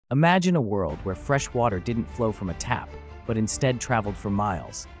Imagine a world where fresh water didn't flow from a tap, but instead traveled for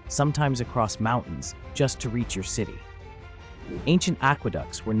miles, sometimes across mountains, just to reach your city. Ancient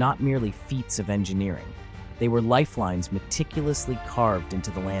aqueducts were not merely feats of engineering. They were lifelines meticulously carved into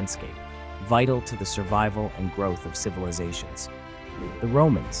the landscape, vital to the survival and growth of civilizations. The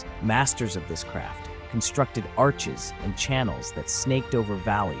Romans, masters of this craft, constructed arches and channels that snaked over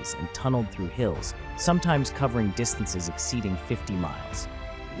valleys and tunneled through hills, sometimes covering distances exceeding 50 miles.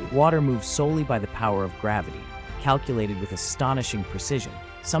 Water moves solely by the power of gravity, calculated with astonishing precision,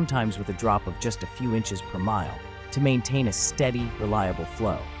 sometimes with a drop of just a few inches per mile, to maintain a steady, reliable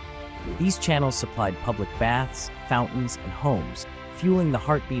flow. These channels supplied public baths, fountains, and homes, fueling the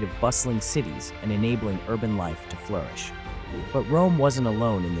heartbeat of bustling cities and enabling urban life to flourish. But Rome wasn't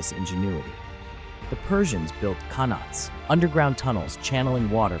alone in this ingenuity. The Persians built qanats, underground tunnels channeling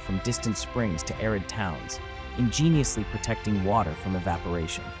water from distant springs to arid towns, ingeniously protecting water from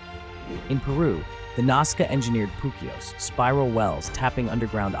evaporation. In Peru, the Nazca engineered puquios, spiral wells tapping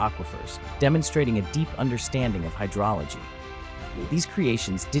underground aquifers, demonstrating a deep understanding of hydrology. These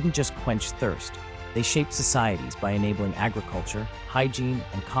creations didn't just quench thirst, they shaped societies by enabling agriculture, hygiene,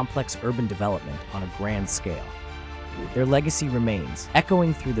 and complex urban development on a grand scale. Their legacy remains,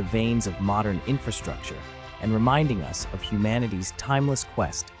 echoing through the veins of modern infrastructure and reminding us of humanity's timeless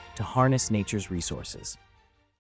quest to harness nature's resources.